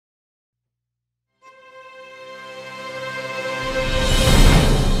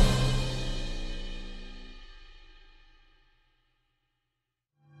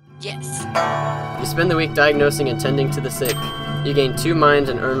Yes. You spend the week diagnosing and tending to the sick. You gain 2 mind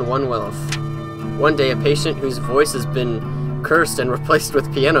and earn 1 wealth. One day, a patient whose voice has been cursed and replaced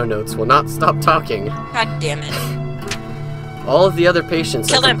with piano notes will not stop talking. God damn it. All of the other patients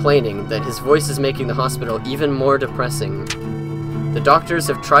Kill are him. complaining that his voice is making the hospital even more depressing. The doctors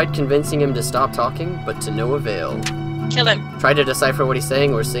have tried convincing him to stop talking, but to no avail. Kill him. Try to decipher what he's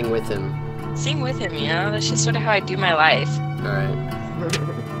saying or sing with him. Sing with him, you know? That's just sort of how I do my life. Alright.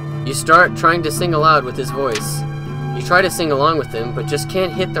 You start trying to sing aloud with his voice. You try to sing along with him, but just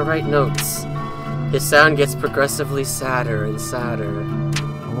can't hit the right notes. His sound gets progressively sadder and sadder.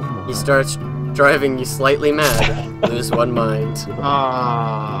 He starts driving you slightly mad. Lose 1 mind.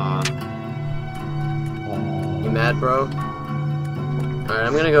 You mad, bro? Alright,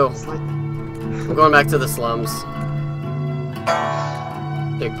 I'm gonna go. I'm going back to the slums.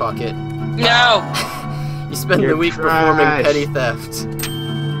 Pickpocket. No! You spend the week performing petty theft.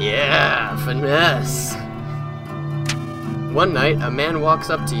 Yeah, finesse. One night, a man walks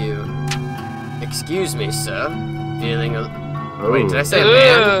up to you. Excuse me, sir. Feeling a... Wait, did I say a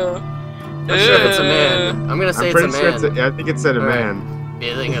man? I'm sure if it's a man. I'm gonna say it's a man. I think it said a man.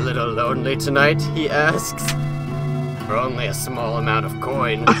 Feeling a little lonely tonight, he asks. For only a small amount of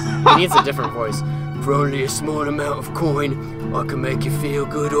coin. He needs a different voice. For only a small amount of coin, I can make you feel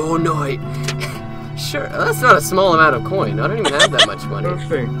good all night. Sure, that's not a small amount of coin. I don't even have that much money. No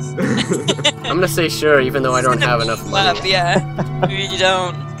thanks. I'm gonna say sure, even though I don't have enough money. Yeah, you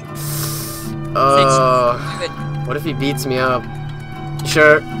don't. What if he beats me up?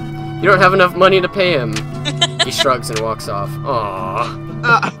 Sure, you don't have enough money to pay him. He shrugs and walks off. Aww.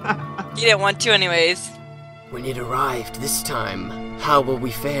 You didn't want to anyways. When it arrived this time, how will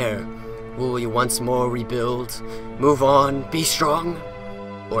we fare? Will we once more rebuild, move on, be strong?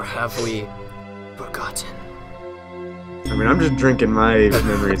 Or have we forgotten? I mean, I'm just drinking my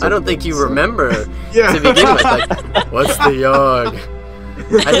memories. I don't think you remember to Yeah. begin with. Like, what's the Yawhg?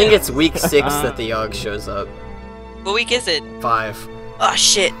 I think it's week 6 that the Yawhg shows up. What week is it? 5. Oh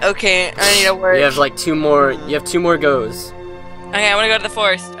shit, okay, I need to work. You have like 2 more, you have 2 more goes. Okay, I wanna go to the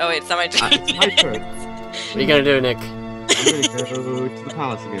forest. Oh wait, it's not my turn. It's my turn. What are you gonna do, Nick? I'm gonna go to the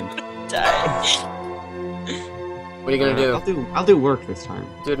palace again. Die. What are you gonna do? I'll do work this time.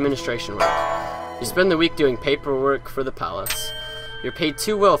 Do administration work. You spend the week doing paperwork for the palace. You're paid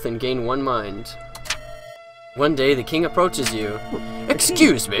 2 wealth and gain 1 mind. One day, the king approaches you.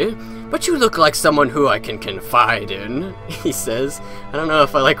 Excuse me, but you look like someone who I can confide in, he says. I don't know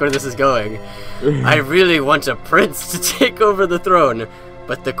if I like where this is going. I really want a prince to take over the throne,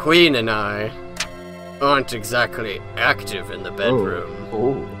 but the queen and I aren't exactly active in the bedroom.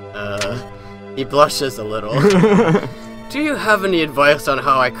 He blushes a little. Do you have any advice on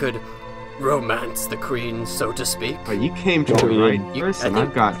how I could romance the queen, so to speak? Oh, you came to the right person.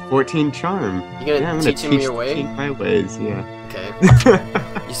 I've got 14 charm. You gonna teach him your way? My ways, yeah. Okay.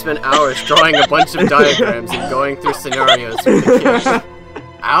 You spend hours drawing a bunch of diagrams and going through scenarios with the kid.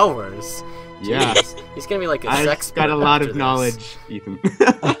 Hours? Yeah. Jeez. He's gonna be like a sex I've got a lot of this. knowledge, Ethan.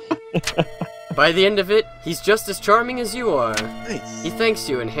 By the end of it, he's just as charming as you are. Nice. He thanks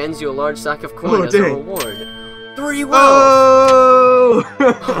you and hands you a large sack of coin as a reward. 3 wealth! Oh!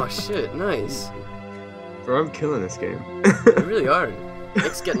 Oh shit, nice. Bro, I'm killing this game. You really are.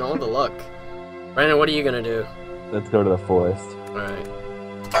 Nick's getting all the luck. Brandon, what are you gonna do? Let's go to the forest. Alright.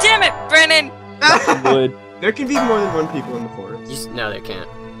 Damn it, Brennan! Wood. There can be more than 1 people in the forest. No, they can't.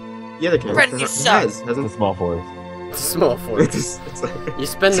 Yeah, they can. Brennan, you suck. It's a small forest. It's a small forest. It's like, You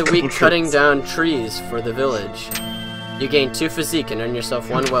spend the it's week cool cutting tricks. down trees for the village. You gain 2 physique and earn yourself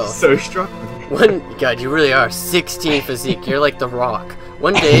 1 wealth. So strong. God, you really are. 16 physique. You're like the Rock.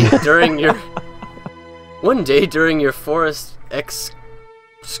 One day during your forest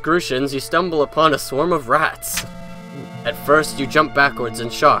excursions, you stumble upon a swarm of rats. At first, you jump backwards in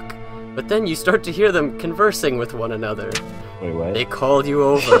shock, but then you start to hear them conversing with one another. Wait, what? They called you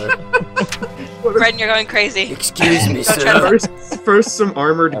over. Brennan, you're going crazy. Excuse me, sir. First some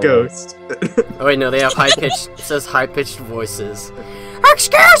armored ghost. Oh wait, no, they have high-pitched, it says high-pitched voices.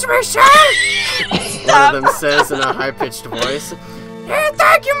 Excuse me, sir! One of them says in a high-pitched voice. Do you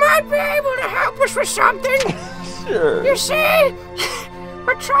think you might be able to help us with something? Sure. You see,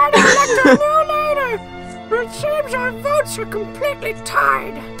 we're trying to elect a new leader, but it seems our votes are completely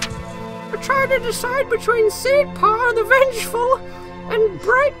tied. We're trying to decide between Seedpaw the Vengeful and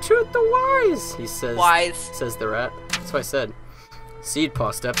Bright-Tooth the Wise, he says. Wise. Says the rat. That's what I said.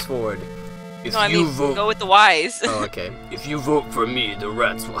 Seedpaw steps forward. If No, I mean, go with the wise. Oh, okay. If you vote for me, the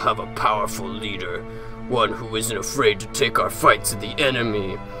rats will have a powerful leader. One who isn't afraid to take our fight to the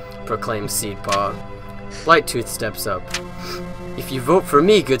enemy, proclaims Seedpaw. Blightooth steps up. If you vote for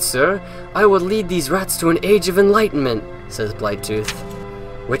me, good sir, I will lead these rats to an age of enlightenment, says Blightooth.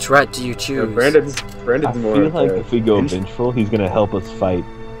 Which rat do you choose? Yeah, Brandon's I more. feel like if we go vengeful, he's gonna help us fight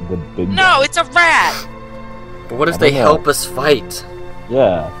the big guy. No, it's a rat! But what if I they don't know. help us fight?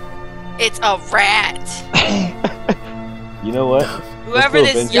 Yeah. It's a rat! You know what? Whoever go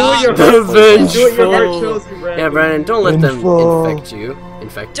this vengeful. Yawhg... Do what your Vengeful. heart tells you, Brandon. Yeah, Brandon, don't let them Vengeful. infect you. Don't do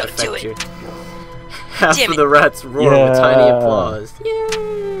Affect it. you. Half Damn of it. the rats roar with tiny Yeah. applause.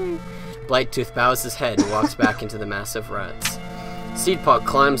 Yay! Blightooth bows his head and walks back into the mass of rats. Seedpot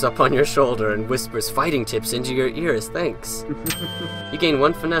climbs up on your shoulder and whispers fighting tips into your ears. Thanks. You gain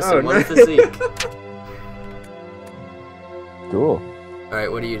 1 finesse and 1 nice. physique. Cool.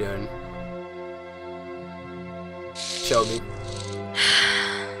 Alright, what are you doing? Shelby.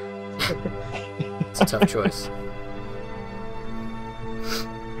 It's a tough choice.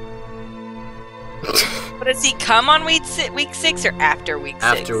 But does he come on week 6 or after week 6?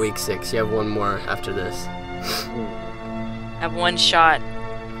 After week 6. You have 1 more after this. I have 1 shot.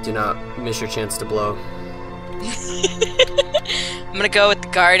 Do not miss your chance to blow. I'm gonna go with the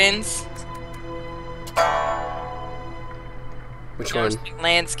gardens. Which No, one? just like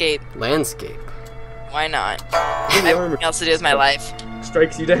landscape. Landscape. Why not? I have nothing else to do with my life.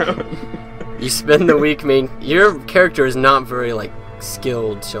 Strikes you down. You spend the week your character is not very like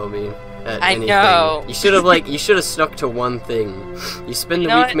skilled, Shelby. At I anything. know. You should have stuck to one thing. You spend the You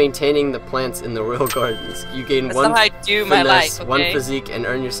know week what? maintaining the plants in the royal gardens. You gain That's 1 not how I do my finesse, life, 1 okay? physique, and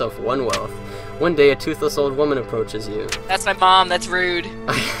earn yourself 1 wealth. One day, a toothless old woman approaches you. That's my mom, that's rude.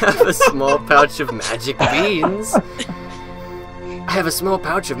 I have a small pouch of magic beans. I have a small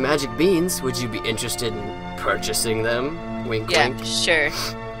pouch of magic beans. Would you be interested in purchasing them? Wink, Yeah, wink. sure.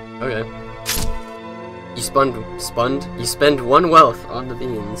 Okay. You spend 1 wealth on the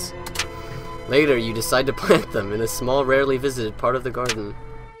beans. Later, you decide to plant them in a small, rarely visited part of the garden.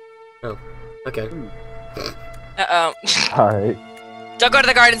 Oh, okay. Uh-oh. Alright. Don't go to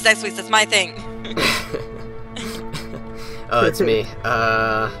the gardens next week, that's my thing. Oh, it's me.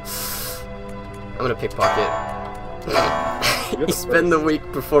 I'm gonna pickpocket. You spend the week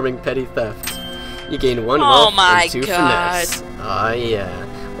performing petty theft. You gain 1 Oh wealth my and 2 God. finesse. Ah, yeah.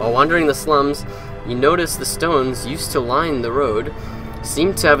 While wandering the slums, you notice the stones used to line the road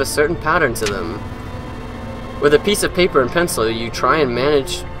seem to have a certain pattern to them. With a piece of paper and pencil, you try and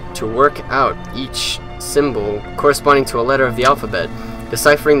manage to work out each symbol corresponding to a letter of the alphabet.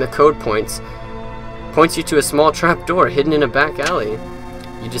 Deciphering the code points you to a small trap door hidden in a back alley.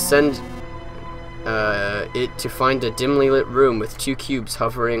 You descend it to find a dimly lit room with 2 cubes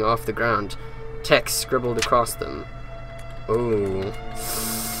hovering off the ground, text scribbled across them. Oh.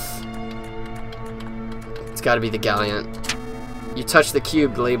 It's gotta be the Gallant. You touch the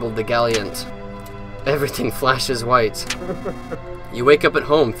cube labeled the Gallant. Everything flashes white. You wake up at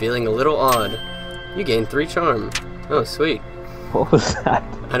home feeling a little odd. You gain 3 charm. Oh, sweet. What was that?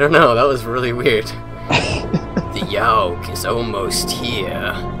 I don't know, that was really weird. The Yawhg is almost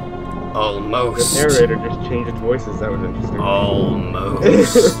here. Almost. The narrator just changed its voices. That was interesting.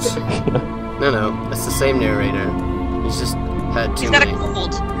 Almost. No, it's the same narrator. He's just had too He's got a many.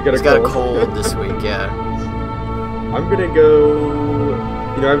 cold. He's got a cold this week, yeah. I'm gonna go.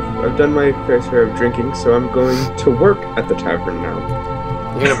 You know, I've done my fair share of drinking, so I'm going to work at the tavern now.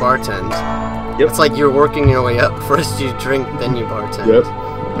 You're gonna bartend. Yep. It's like you're working your way up. First you drink, then you bartend. Yep.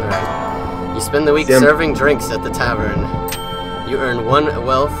 Alright. You spend the week Sam- serving drinks at the tavern. You earn 1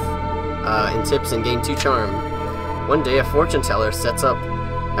 wealth in tips and gain 2 charm. One day a fortune teller sets up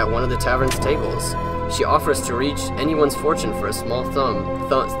at one of the tavern's tables. She offers to reach anyone's fortune for a small sum.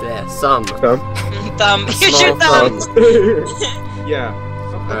 Sum. Thumb. Here's your Small thumb. Yeah.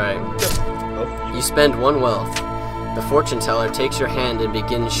 Alright. You spend 1 wealth. The fortune teller takes your hand and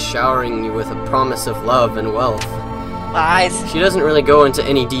begins showering you with a promise of love and wealth. Lies. She doesn't really go into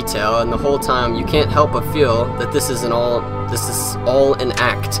any detail, and the whole time you can't help but feel that this is all an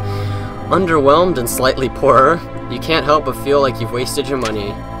act. Underwhelmed and slightly poorer, you can't help but feel like you've wasted your money.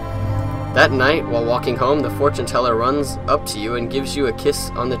 That night, while walking home, the fortune teller runs up to you and gives you a kiss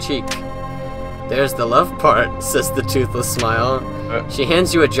on the cheek. There's the love part, says the toothless smile. She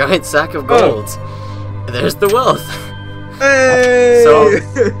hands you a giant sack of gold. There's the wealth. Hey! So,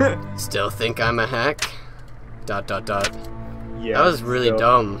 still think I'm a hack? ... Yeah. That was really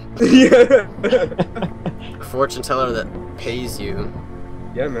dumb. Yeah. A fortune teller that pays you.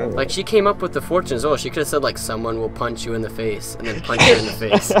 Yeah, man. Like, she came up with the fortune as well. She could have said, like, someone will punch you in the face, and then punch you in the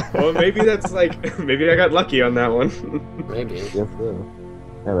face. Well, maybe that's like, maybe I got lucky on that one. Maybe. Guess so.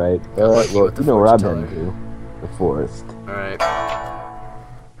 Alright. lucky Well, with the you know where I'm fortune heading to. The forest. Alright.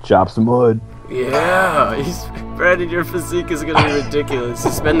 Chop some wood. Yeah, Brandon, your physique is gonna be ridiculous.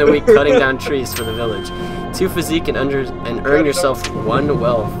 You spend the week cutting down trees for the village. 2 physique and earn yourself 1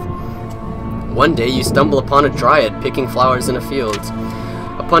 wealth. One day you stumble upon a dryad picking flowers in a field.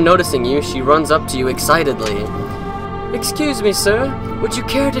 Upon noticing you, she runs up to you excitedly. "Excuse me, sir, would you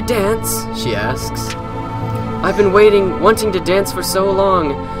care to dance?" she asks. "I've been wanting to dance for so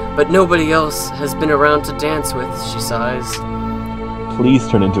long, but nobody else has been around to dance with," she sighs. Please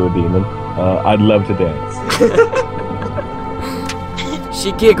turn into a demon. I'd love to dance.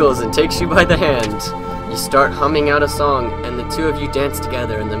 She giggles and takes you by the hand. You start humming out a song, and the 2 of you dance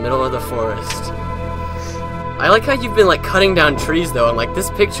together in the middle of the forest. I like how you've been like cutting down trees though, and like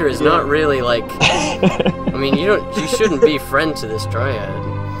this picture is not really like. I mean, you shouldn't be friend to this dryad.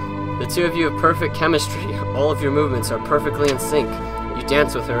 The 2 of you have perfect chemistry. All of your movements are perfectly in sync. You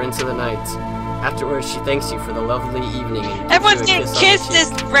dance with her into the night. Afterwards, she thanks you for the lovely evening. And Everyone's getting kissed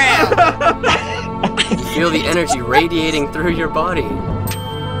this round. You feel the energy radiating through your body.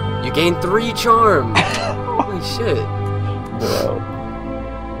 You gain 3 charm. Holy shit. Wow.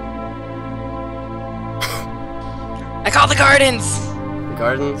 I call the gardens.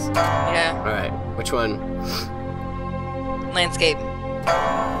 Gardens? Yeah. Alright, which one? Landscape.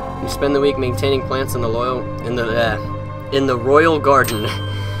 You spend the week maintaining plants in the royal garden.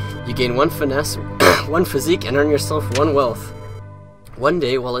 You gain 1 finesse, 1 physique, and earn yourself 1 wealth. One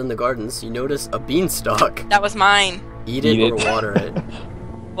day, while in the gardens, you notice a beanstalk. That was mine. Eat it or water it.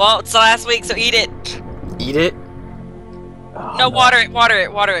 Well, it's the last week, so eat it. Eat it? Oh, No, water it, water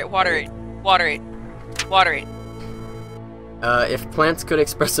it, water it, water it, water it, water it. If plants could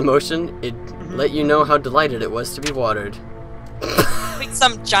express emotion, it'd let you know how delighted it was to be watered. I think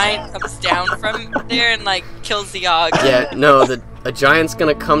some giant comes down from there and like kills the Yawhg. Yeah, no, a giant's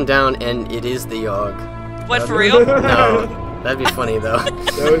gonna come down and it is the Yawhg. What, for real? No, that'd be funny though. That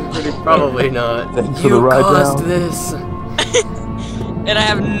was pretty funny. Probably not. Thanks for You the ride caused down. this. And I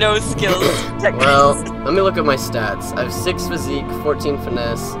have no skills. Well, let me look at my stats. I have 6 physique, 14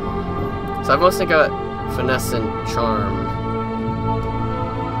 finesse. So I've mostly got finesse and charm.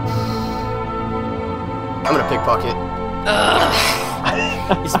 I'm gonna pickpocket.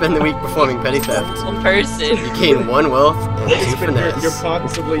 Ugh. You spend the week performing petty theft. One person. You gain 1 wealth and 2 You're finesse.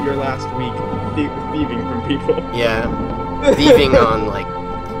 possibly your last week thieving from people. Yeah. Thieving on, like...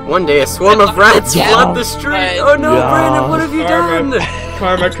 One day a swarm of rats Yeah. flood the street! Right. Oh no, Yeah. Brandon, what have you done?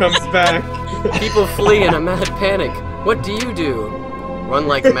 Karma comes back. People flee in a mad panic. What do you do? Run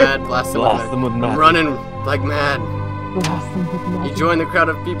like mad, blast them Blast them with magic. Running like mad. Blast them with You magic. join the crowd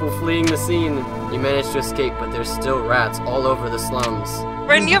of people fleeing the scene. You manage to escape, but there's still rats all over the slums.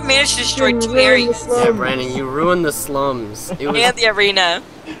 Brendan, you have managed to destroy You 2 ruined the areas. slums. Yeah, Brandon, you ruined the slums. It was And the arena.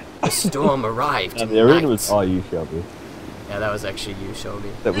 the storm arrived. And in the arena night. was all you, Shelby. Yeah, that was actually you, Shelby.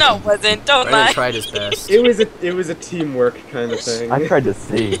 That was No, it wasn't. Don't Brandon lie. tried his best. It was a teamwork kind of thing. I tried to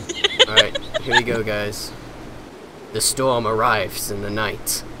save. Alright, here we go, guys. The storm arrives in the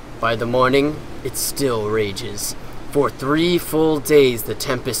night. By the morning, it still rages. For 3 full days, the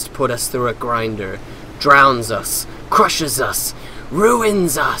tempest put us through a grinder, drowns us, crushes us,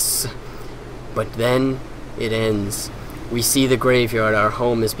 ruins us. But then, it ends. We see the graveyard our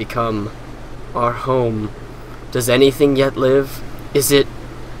home has become. Our home. Does anything yet live?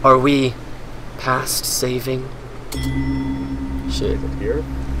 Are we past saving? Shit. Here?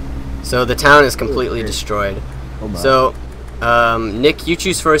 So the town is completely destroyed. Oh my. So, Nick, you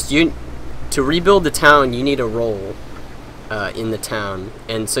choose first. To rebuild the town, you need a role in the town,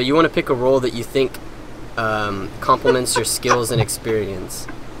 and so you want to pick a role that you think complements your skills and experience.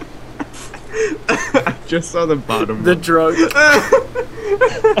 I just saw the bottom. The drug.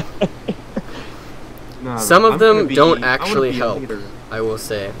 No, Some of I'm them gonna be- don't I wanna actually be a help. leader. I will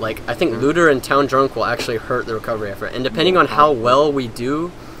say. Like, I think looter and town drunk will actually hurt the recovery effort, and depending on how well we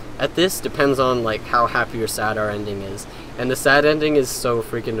do at this, depends on like how happy or sad our ending is. And the sad ending is so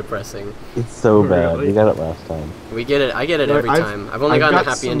freaking depressing. It's so bad. Really? We got it last time. We get it. I get it But every I've- time. I've only I've gotten a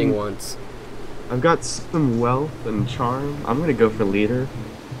got happy ending some- once. I've got some wealth and charm. I'm gonna go for leader.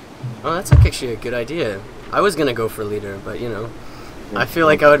 Oh, that's actually a good idea. I was gonna go for leader, but you know, I feel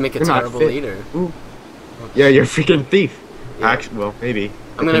like I would make a You're not terrible fit. leader. Ooh. Yeah, you're a freaking thief. Yeah. Actually, well, maybe.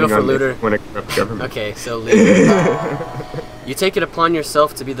 I'm gonna go for depending on looter. if you want to corrupt government. Okay, so leader. You take it upon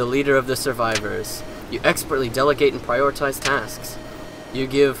yourself to be the leader of the survivors. You expertly delegate and prioritize tasks. You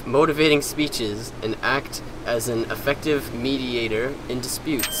give motivating speeches and act as an effective mediator in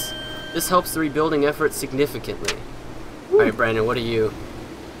disputes. This helps the rebuilding effort significantly. Alright, Brandon, what are you?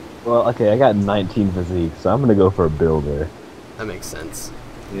 Well, okay, I got 19 physique, so I'm gonna go for a builder. That makes sense.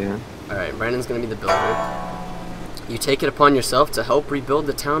 Yeah. Alright, Brandon's gonna be the builder. You take it upon yourself to help rebuild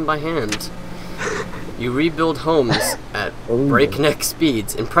the town by hand. You rebuild homes at breakneck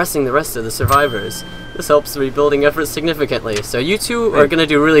speeds, impressing the rest of the survivors. This helps the rebuilding effort significantly. So you two are gonna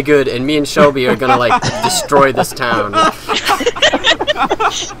do really good, and me and Shelby are gonna like destroy this town.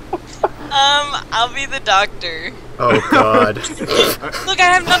 I'll be the doctor. Oh God. Look,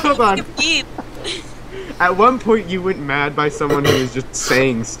 I have nothing Hold on. to eat. At one point, you went mad by someone who was just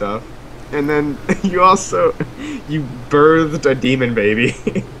saying stuff, and then you birthed a demon baby.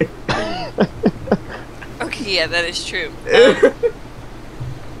 Okay, yeah, that is true.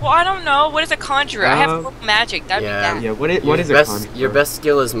 Well, I don't know. What is a conjurer? I have purple magic. That'd be bad. Yeah, what is a conjurer? Your best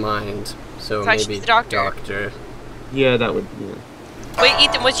skill is mind, so I should maybe be the doctor. Yeah, that would. Yeah. Wait,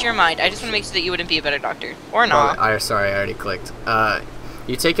 Ethan, what's your mind? I just want to make sure that you wouldn't be a better doctor. Or not. Sorry, I already clicked.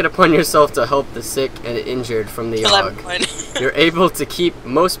 You take it upon yourself to help the sick and injured from the Yawhg. You're able to keep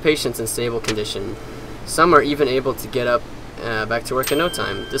most patients in stable condition. Some are even able to get up back to work in no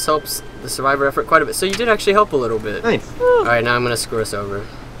time. This helps the survivor effort quite a bit. So you did actually help a little bit. Nice. Alright, now I'm going to screw us over.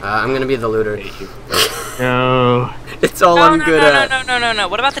 I'm going to be the looter. No. It's all I'm good at. No.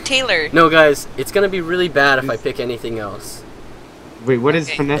 What about the tailor? No, guys, it's going to be really bad if I pick anything else. Wait, what does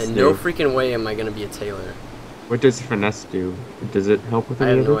finesse And do? no freaking way am I going to be a tailor. What does finesse do? Does it help with I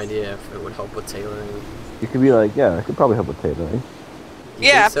any have of no this? idea if it would help with tailoring. You could be like, yeah, I could probably help with tailoring. You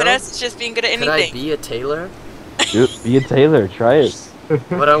Yeah, think so? finesse is just being good at Could I anything. be a tailor? Dude, be a tailor, try it.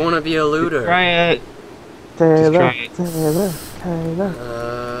 But I want to be a looter. Try it. Tailor, try it. tailor,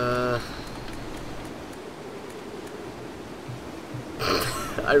 tailor.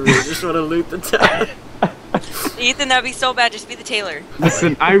 I really just want to loot the town. Ethan, that'd be so bad. Just be the tailor.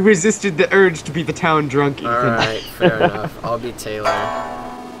 Listen, I resisted the urge to be the town drunk, Ethan. Alright, fair enough. I'll be tailor.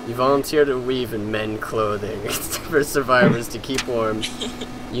 You volunteer to weave in men clothing for survivors to keep warm.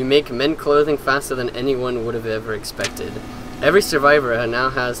 You make men clothing faster than anyone would have ever expected. Every survivor now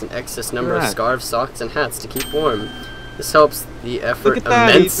has an excess number of scarves, socks, and hats to keep warm. This helps the effort Look at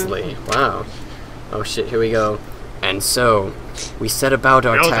that, immensely. Wow. Oh shit, here we go. And so, we set about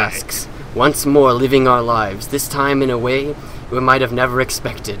our tasks, once more living our lives, this time in a way we might have never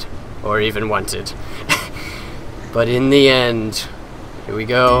expected, or even wanted. But in the end, here we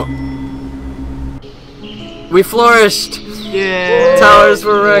go. We flourished! Yeah. Towers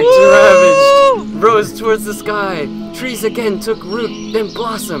were wrecked and ravaged, rose towards the sky. Trees again took root, then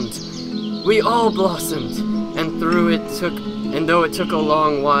blossomed. We all blossomed, and though it took a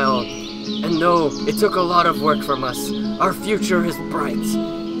long while, and though it took a lot of work from us, our future is bright.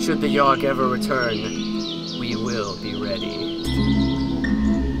 Should the Yawhg ever return, we will be ready.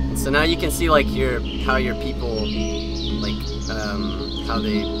 And so now you can see like how your people, like how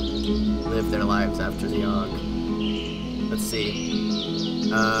they live their lives after the Yawhg. Let's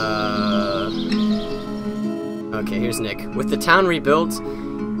see. Okay, here's Nick. With the town rebuilt,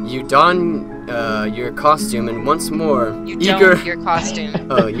 you don your costume and once more You eager. don't your costume.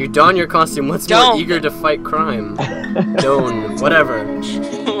 Oh, you don your costume once more eager to fight crime. Don, whatever.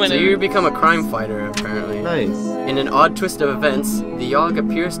 So you become a crime fighter, apparently. Nice. In an odd twist of events, the Yawhg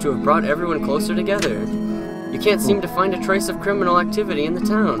appears to have brought everyone closer together. You can't seem to find a trace of criminal activity in the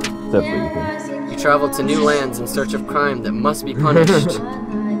town. That's what you think. You travel to new lands in search of crime that must be punished.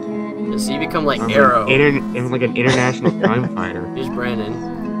 So you become like Arrow. I'm like an international crime fighter. Here's Brandon.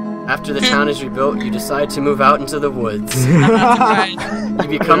 After the town is rebuilt, you decide to move out into the woods. You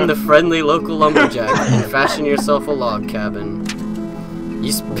become the friendly local lumberjack and fashion yourself a log cabin.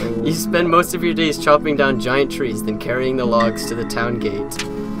 You spend most of your days chopping down giant trees, then carrying the logs to the town gate.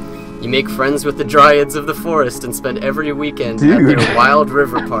 You make friends with the dryads of the forest and spend every weekend at their wild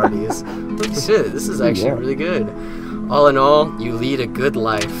river parties. Holy shit, this is actually really good. All in all, you lead a good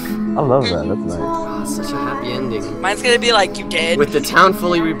life. I love that, that's nice. Oh, such a happy ending. Mine's gonna be like, you dead. With the town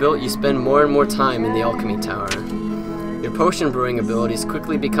fully rebuilt, you spend more and more time in the alchemy tower. Your potion brewing abilities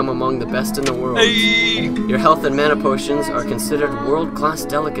quickly become among the best in the world. Hey. Your health and mana potions are considered world-class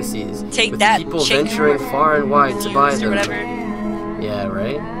delicacies, Take with that, people shake venturing far and wide to buy or them. whatever. Yeah,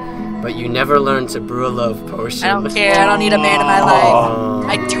 right? But you never learn to brew a love potion. I don't care. I don't need a man in my life.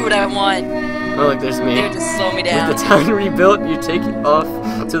 I do what I want. Oh, look, there's me. They would just slow me down. With the town rebuilt, you take off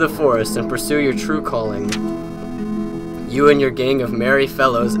to the forest and pursue your true calling. You and your gang of merry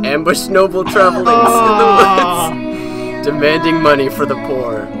fellows ambush noble travelings in the woods, demanding money for the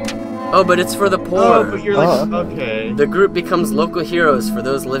poor. Oh, but it's for the poor. Oh, but you're like, okay. The group becomes local heroes for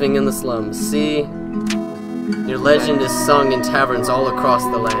those living in the slums. See? Your legend is sung in taverns all across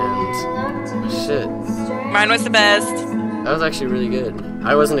the land. Shit. Mine was the best. That was actually really good.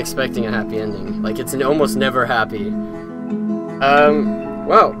 I wasn't expecting a happy ending. Like, it's almost never happy.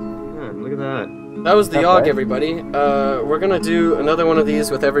 Wow. Yeah, look at that. That was the Not Yawhg, bad. everybody. We're gonna do another one of these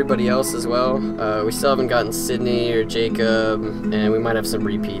with everybody else as well. We still haven't gotten Sydney or Jacob, and we might have some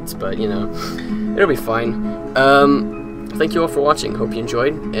repeats, but you know, it'll be fine. Thank you all for watching. Hope you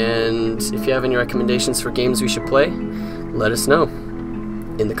enjoyed, and if you have any recommendations for games we should play, let us know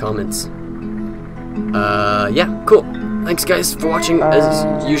in the comments. Yeah, cool. Thanks guys for watching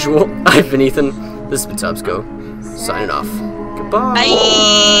as usual. I've been Ethan. This has been Tobsco. Signing off. Goodbye.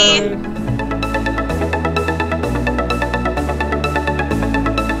 Bye.